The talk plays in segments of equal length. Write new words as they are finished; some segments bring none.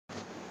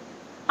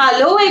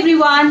Hello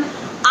everyone,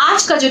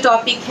 आज का जो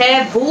टॉपिक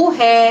है वो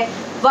है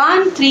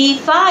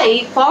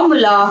 135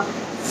 formula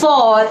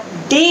for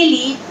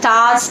daily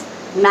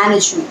task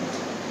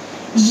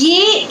management.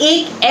 ये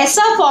एक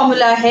ऐसा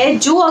फॉर्मूला है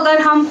जो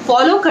अगर हम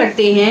फॉलो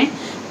करते हैं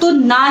तो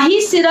ना ही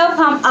सिर्फ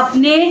हम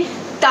अपने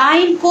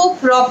टाइम को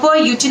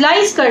प्रॉपर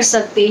यूटिलाइज कर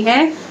सकते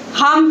हैं,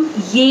 हम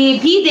ये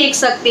भी देख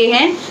सकते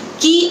हैं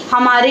कि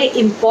हमारे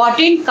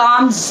इम्पॉर्टेंट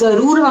काम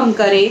ज़रूर हम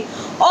करें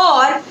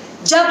और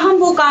जब हम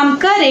वो काम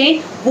करें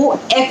वो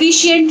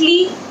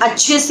एफिशिएंटली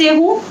अच्छे से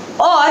हो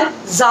और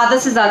ज़्यादा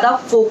से ज़्यादा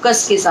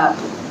फोकस के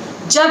साथ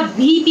हो। जब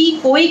भी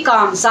कोई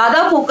काम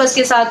ज़्यादा फोकस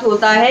के साथ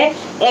होता है,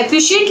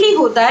 एफिशिएंटली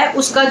होता है,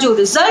 उसका जो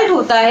रिजल्ट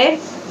होता है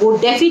वो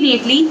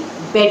डेफिनेटली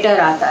बेटर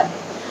आता है।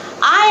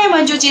 I am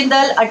Anju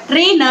Jindal, a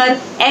trainer,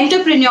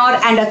 entrepreneur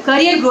and a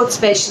career growth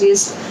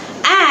specialist,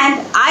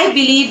 and I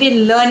believe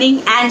in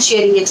learning and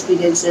sharing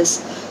experiences.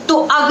 तो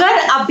अगर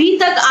अभी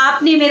तक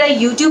आपने मेरा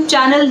YouTube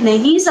चैनल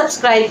नहीं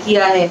सब्सक्राइब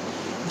किया है,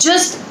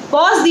 just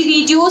pause the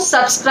video,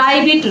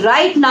 subscribe it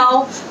right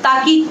now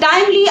ताकि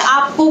टाइमली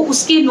आपको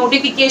उसके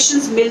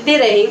नोटिफिकेशंस मिलते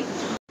रहे।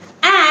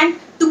 And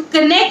to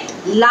connect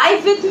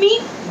live with me,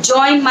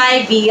 join my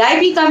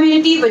VIP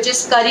community which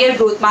is Career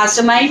Growth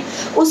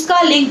Mastermind,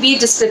 उसका लिंक भी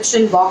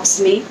डिस्क्रिप्शन बॉक्स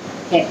में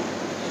है।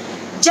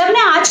 जब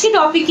मैं आज के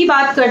टॉपिक की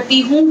बात करती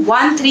हूँ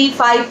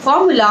 135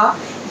 फॉर्मूला,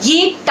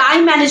 ये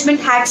टाइम मैनेजमेंट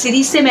हैक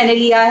सीरीज से मैंने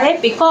लिया है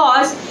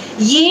बिकॉज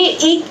ये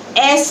एक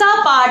ऐसा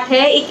पार्ट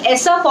है, एक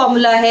ऐसा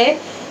फॉर्मूला है,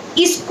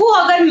 इसको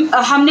अगर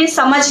हमने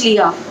समझ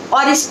लिया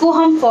और इसको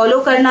हम फॉलो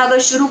करना अगर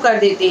शुरू कर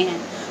देते हैं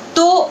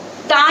तो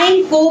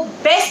टाइम को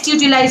बेस्ट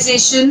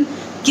यूटिलाइजेशन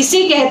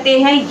किसे कहते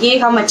हैं ये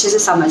हम अच्छे से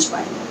समझ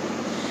पाएंगे।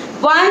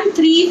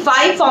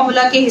 135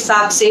 फॉर्मूला के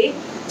हिसाब से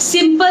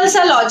सिंपल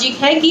सा लॉजिक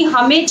है कि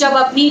हमें जब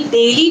अपनी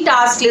डेली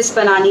टास्क लिस्ट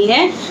बनानी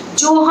है,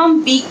 जो हम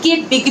वीक के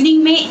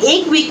बिगिनिंग में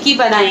एक वीक की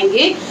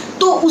बनाएंगे,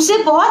 तो उसे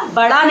बहुत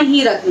बड़ा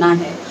नहीं रखना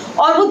है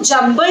और वो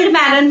जम्बल्ड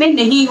मैनर में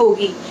नहीं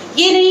होगी।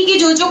 ये नहीं कि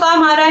जो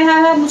काम आ रहा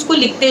है हम उसको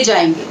लिखते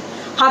जाएंगे,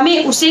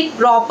 हमें उसे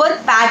प्रॉपर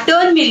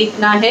पैटर्न में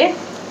लिखना है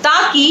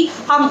ताकि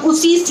हम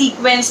उसी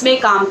सीक्वेंस में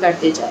काम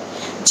करते जाए।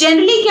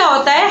 जनरली क्या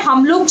होता है,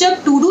 हम लोग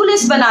जब टू डू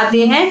लिस्ट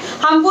बनाते हैं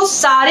हम वो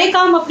सारे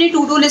काम अपने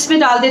टू डू लिस्ट में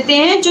डाल देते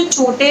हैं, जो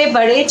छोटे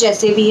बड़े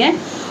जैसे भी हैं,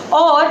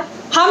 और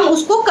हम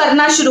उसको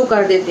करना शुरू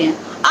कर देते हैं।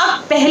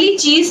 अब पहली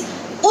चीज,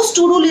 उस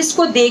टू डू लिस्ट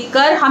को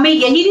देखकर हमें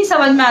यही नहीं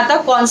समझ में आता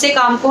कौन से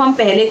काम को हम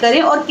पहले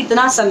करें और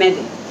कितना समय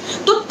दें,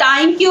 तो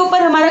टाइम के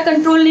ऊपर हमारा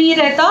कंट्रोल नहीं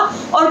रहता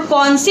और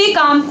कौन से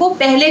काम को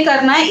पहले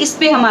करना है इस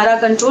पे हमारा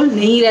कंट्रोल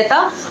नहीं रहता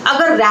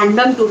अगर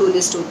रैंडम टू डू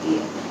लिस्ट होती है।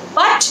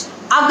 बट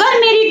अगर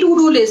मेरी टू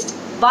डू लिस्ट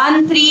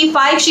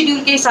 135 शेड्यूल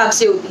के हिसाब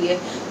से होती है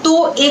तो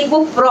एक वो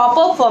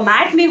प्रॉपर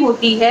फॉर्मेट में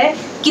होती है,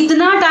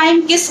 कितना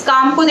टाइम किस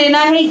काम को देना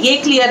है ये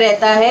क्लियर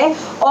रहता है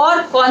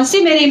और कौन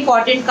से मेरे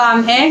इंपॉर्टेंट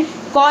काम हैं,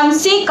 कौन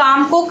से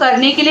काम को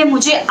करने के लिए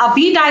मुझे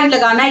अभी टाइम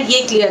लगाना है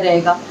ये क्लियर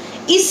रहेगा।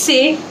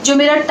 इससे जो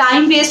मेरा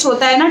टाइम वेस्ट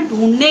होता है ना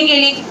ढूंढने के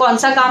लिए कि कौन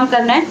सा काम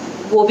करना है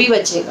वो भी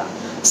बचेगा।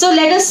 So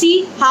let us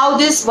see how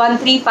this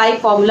 135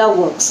 formula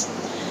works.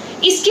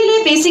 इसके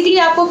लिए बेसिकली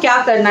आपको क्या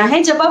करना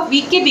है, जब आप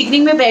वीक के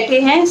बिगिनिंग में बैठे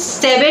हैं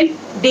 7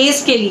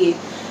 डेज के लिए,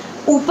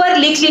 ऊपर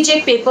लिख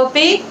लीजिए पेपर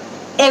पे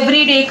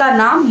एवरी डे का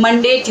नाम,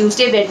 मंडे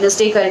ट्यूसडे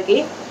वेडनेसडे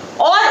करके,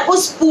 और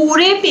उस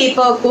पूरे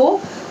पेपर को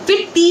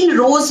फिर 3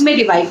 रोज में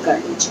डिवाइड कर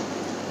लीजिए।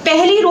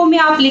 पहली रो में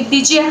आप लिख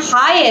दीजिए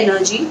हाई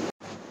एनर्जी,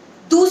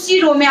 दूसरी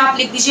रो में आप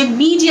लिख दीजिए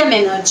मीडियम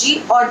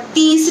एनर्जी और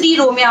तीसरी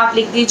रो में आप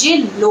लिख दीजिए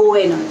लो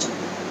एनर्जी।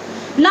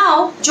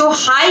 नाउ जो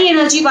हाई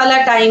एनर्जी वाला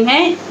टाइम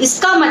है,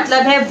 इसका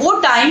मतलब है वो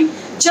टाइम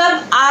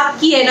जब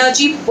आपकी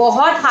एनर्जी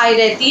बहुत हाई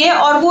रहती है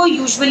और वो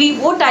यूजुअली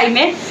वो टाइम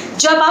है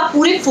जब आप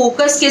पूरे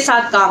फोकस के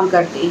साथ काम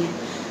करते हैं,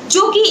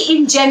 जो कि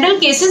इन जनरल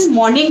केसेस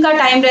मॉर्निंग का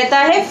टाइम रहता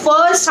है,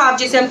 फर्स्ट हाफ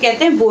जिसे हम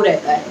कहते हैं वो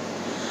रहता है।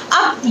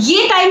 अब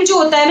ये टाइम जो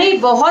होता है ना, ये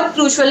बहुत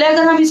क्रूशियल है।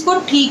 अगर हम इसको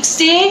ठीक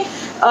से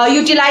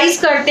यूटिलाइज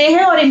करते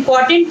हैं और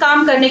इम्पॉर्टेंट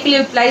काम करने के लिए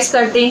यूटिलाइज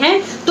करते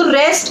हैं तो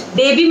रेस्ट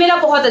डे भी मेरा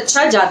बहुत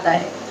अच्छा जाता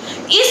है।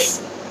 इस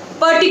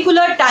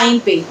पर्टिकुलर टाइम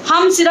पे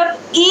हम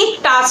सिर्फ एक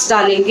टास्क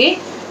डालेंगे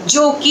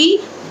जो कि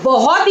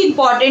बहुत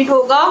इंपॉर्टेंट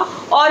होगा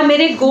और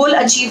मेरे गोल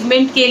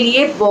अचीवमेंट के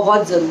लिए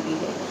बहुत ज़रूरी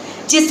है,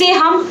 जिसे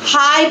हम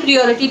हाई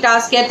प्रायोरिटी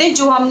टास्क कहते हैं,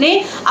 जो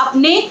हमने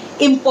अपने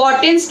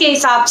इम्पोर्टेंस के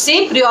हिसाब से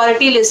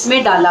प्रायोरिटी लिस्ट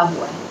में डाला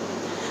हुआ है।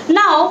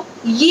 नाउ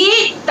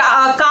ये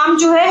काम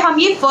जो है हम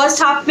ये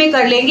फर्स्ट हाफ में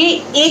कर लेंगे।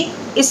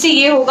 एक इससे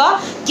ये होगा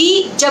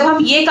कि जब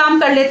हम ये काम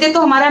कर लेते हैं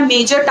तो हमारा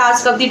major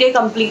task of the day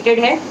completed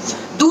है।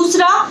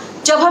 दूसरा,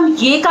 जब हम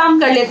ये काम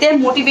कर लेते हैं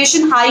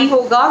मोटिवेशन हाई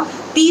होगा।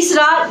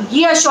 तीसरा,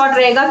 ये अश्योर्ड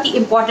रहेगा कि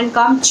इंपॉर्टेंट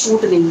काम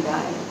छूट नहीं रहा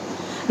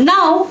है।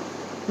 नाउ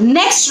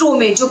नेक्स्ट रो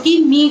में जो कि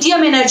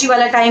मीडियम एनर्जी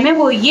वाला टाइम है,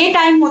 वो ये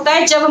टाइम होता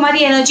है जब हमारी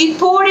एनर्जी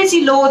थोड़ी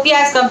सी लो होती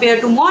है एज कंपेयर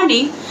टू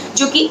मॉर्निंग,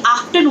 जो कि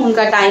आफ्टरनून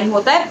का टाइम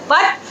होता है,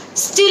 बट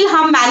स्टिल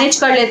हम मैनेज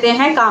कर लेते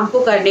हैं काम को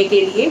करने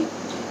के लिए।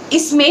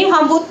 इसमें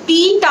हम वो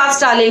 3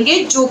 टास्क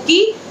डालेंगे जो कि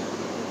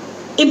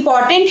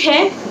इम्पॉर्टेंट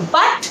है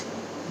बट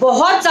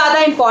बहुत ज़्यादा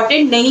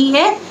इम्पॉर्टेंट नहीं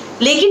है,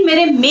 लेकिन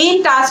मेरे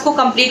मेन टास्क को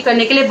कंप्लीट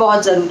करने के लिए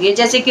बहुत ज़रूरी है,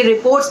 जैसे कि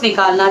रिपोर्ट्स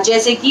निकालना,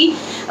 जैसे कि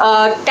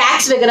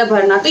टैक्स वगैरह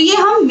भरना, तो ये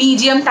हम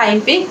मीडियम टाइम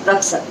पे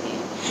रख सकते हैं।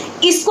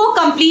 इसको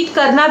कंप्लीट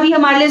करना भी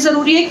हमारे लिए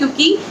ज़रूरी है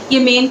क्योंकि ये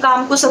मेन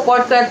काम को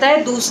सपोर्ट करता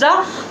है। दूसरा,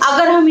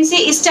 अगर हम इसे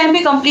इस टाइम पे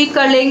कंप्लीट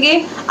कर लेंगे,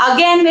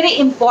 अगेन मेरे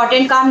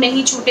इंपॉर्टेंट काम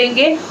नहीं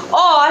छूटेंगे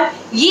और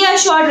ये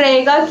अश्योर्ड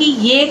रहेगा कि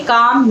ये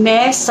काम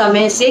मैं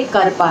समय से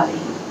कर पा रही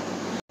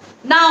हूँ।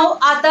 नाउ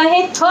आता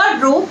है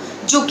थर्ड रो,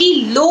 जो कि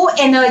लो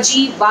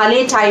एनर्जी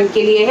वाले टाइम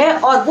के लिए है,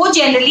 और वो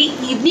जनरली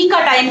इवनिंग का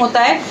टाइम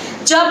होता है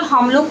जब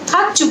हम लोग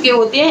थक चुके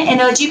होते हैं,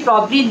 एनर्जी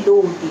प्रॉब्ली लो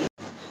होती है।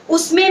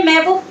 उसमें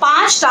मैं वो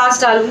 5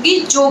 टास्क डालूंगी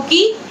जो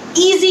कि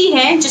इजी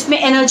हैं, जिसमें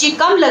एनर्जी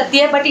कम लगती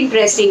है बट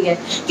इंटरेस्टिंग है,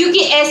 क्योंकि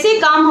ऐसे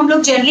काम हम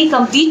लोग जनरली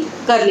कंप्लीट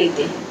कर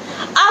लेते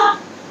हैं। अब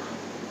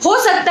हो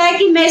सकता है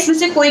कि मैं इसमें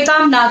से कोई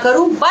काम ना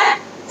करूं,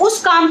 बट उस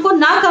काम को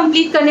ना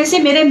कंप्लीट करने से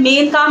मेरे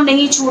मेन काम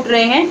नहीं छूट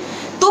रहे हैं,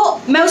 तो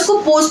मैं उसको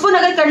पोस्टपोन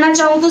अगर करना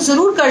चाहूँ तो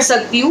ज़रूर कर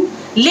सकती हूँ,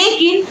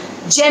 लेकिन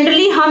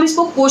जनरली हम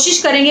इसको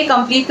कोशिश करेंगे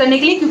कंप्लीट करने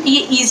के लिए क्योंकि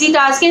ये इजी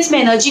टास्क है, इसमें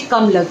एनर्जी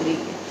कम लग रही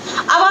है।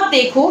 अब आप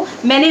देखो,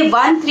 मैंने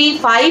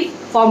 1-3-5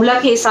 फॉर्मूला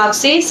के हिसाब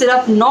से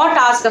सिर्फ 9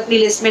 टास्क अपनी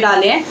लिस्ट में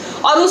डाले हैं,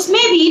 और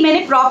उसमें भी मैंने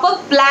प्रॉपर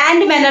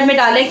प्लान्ड मैनर में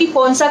डाला है कि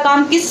कौन सा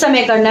काम किस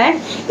समय करना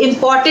है,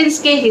 इंपॉर्टेंस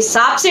के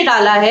हिसाब से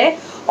डाला है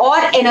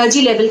और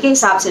एनर्जी लेवल के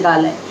हिसाब से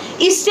डाला है।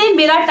 इससे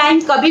मेरा टाइम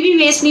कभी भी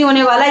वेस्ट नहीं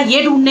होने वाला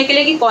ये ढूंढने के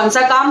लिए कि कौन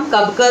सा काम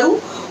कब करूं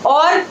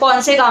और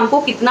कौन से काम को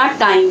कितना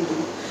टाइम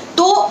दूं।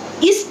 तो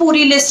इस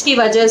पूरी लिस्ट की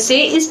वजह से,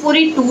 इस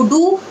पूरी टू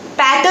डू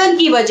पैटर्न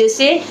की वजह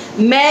से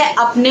मैं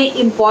अपने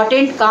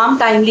इम्पॉर्टेंट काम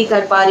टाइमली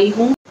कर पा रही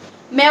हूँ,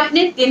 मैं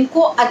अपने दिन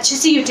को अच्छे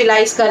से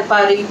यूटिलाइज कर पा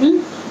रही हूँ,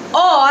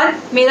 और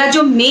मेरा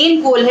जो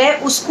मेन गोल है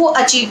उसको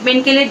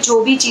अचीवमेंट के लिए जो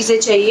भी चीज़ें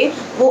चाहिए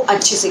वो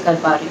अच्छे से कर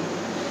पा रही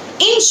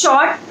हूँ। इन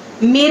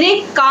शॉर्ट, मेरे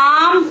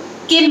काम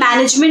के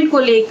मैनेजमेंट को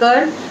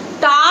लेकर,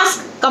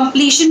 टास्क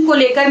कंप्लीशन को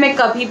लेकर मैं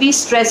कभी भी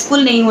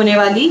स्ट्रेसफुल नहीं होने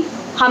वाली,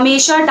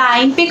 हमेशा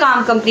टाइम पे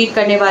काम कंप्लीट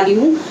करने वाली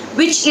हूँ,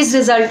 which is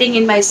resulting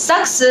in my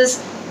success,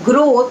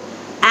 growth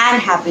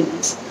and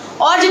happiness.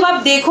 और जब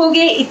आप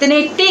देखोगे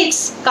इतने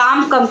टिक्स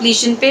काम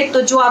कंप्लीशन पे,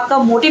 तो जो आपका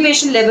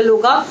मोटिवेशन लेवल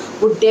होगा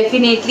वो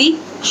डेफिनेटली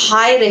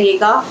हाई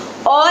रहेगा,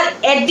 और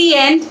एट द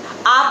एंड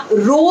आप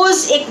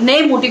रोज एक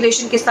नए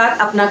मोटिवेशन के साथ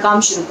अपना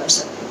काम शुरू कर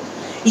सकते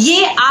हो।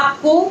 ये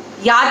आपको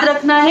याद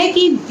रखना है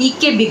कि वीक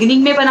के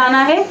बिगिनिंग में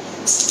बनाना है,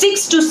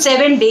 6 to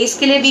 7 डेज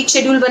के लिए वीक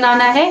शेड्यूल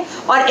बनाना है,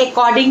 और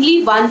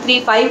अकॉर्डिंगली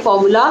 1-3-5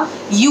 फॉर्मूला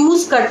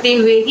यूज करते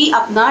हुए ही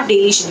अपना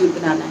डेली शेड्यूल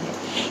बनाना है।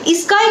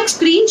 इसका एक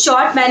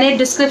स्क्रीनशॉट मैंने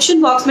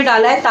डिस्क्रिप्शन बॉक्स में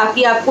डाला है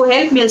ताकि आपको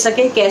हेल्प मिल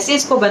सके कैसे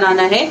इसको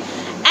बनाना है।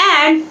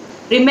 एंड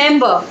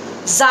रिमेंबर,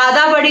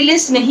 ज़्यादा बड़ी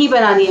लिस्ट नहीं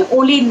बनानी है,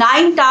 ओनली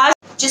 9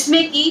 टास्क,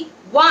 जिसमें कि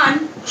 1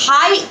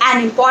 high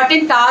and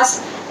important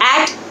task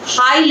at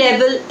high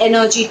level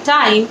energy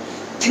time,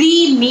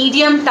 3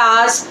 medium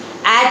task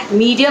at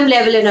medium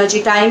level energy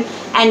time,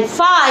 and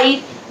 5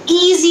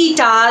 easy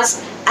task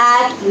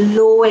at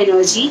low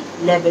energy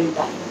level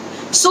time.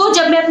 सो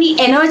जब मैं अपनी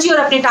एनर्जी और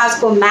अपने टास्क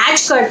को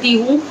मैच करती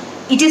हूँ,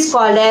 it is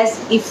called as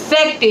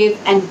effective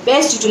and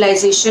best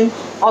utilisation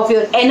of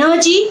your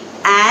energy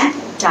and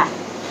time.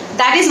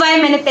 That is why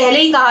मैंने पहले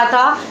ही कहा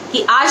था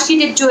कि आज की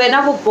टिप जो है ना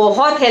वो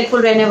बहुत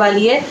हेल्पफुल रहने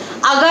वाली है।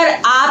 अगर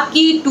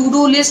आपकी टू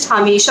डू लिस्ट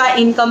हमेशा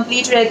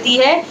इनकम्प्लीट रहती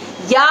है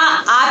या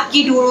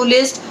आपकी टू डू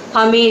लिस्ट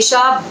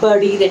हमेशा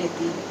बड़ी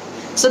रहती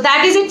है। So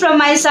that is it from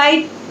my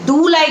side.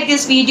 Do like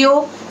this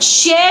video,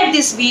 share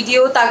this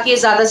video ताकि ये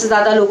ज़्यादा से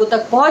ज़्यादा लोगों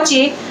तक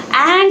पहुँचे,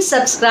 and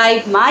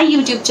subscribe my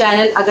YouTube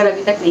channel अगर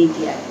अभी तक नहीं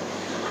किया है।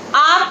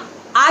 आप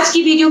आज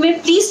की वीडियो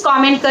में प्लीज़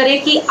कमेंट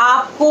करें कि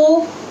आपको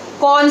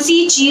कौन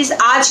सी चीज़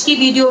आज की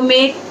वीडियो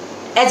में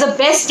as a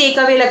best take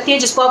away लगती है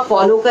जिसको आप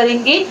फॉलो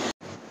करेंगे।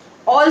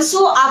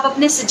 ऑल्सो आप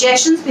अपने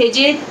सजेशंस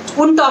भेजें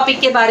उन टॉपिक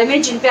के बारे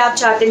में जिन पे आप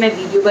चाहते मैं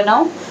वीडियो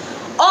बनाऊं,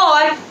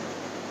 और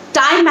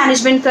टाइम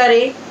मैनेजमेंट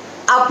करें,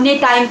 अपने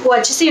टाइम को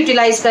अच्छे से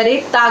यूटिलाइज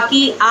करें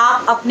ताकि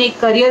आप अपने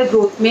करियर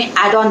ग्रोथ में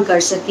ऐड ऑन कर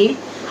सकें।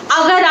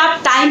 अगर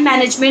आप टाइम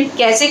मैनेजमेंट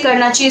कैसे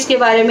करना चाहिए इसके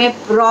बारे में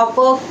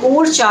प्रॉपर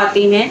कोर्स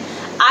चाहते हैं,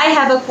 I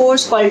have a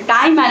course called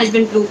time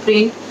management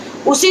blueprint,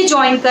 उसे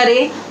ज्वाइन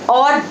करें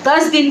और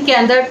 10 दिन के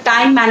अंदर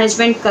टाइम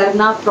मैनेजमेंट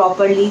करना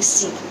प्रॉपरली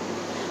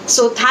सीखें।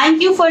 So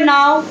thank you for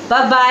now,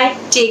 bye bye,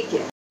 take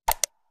care.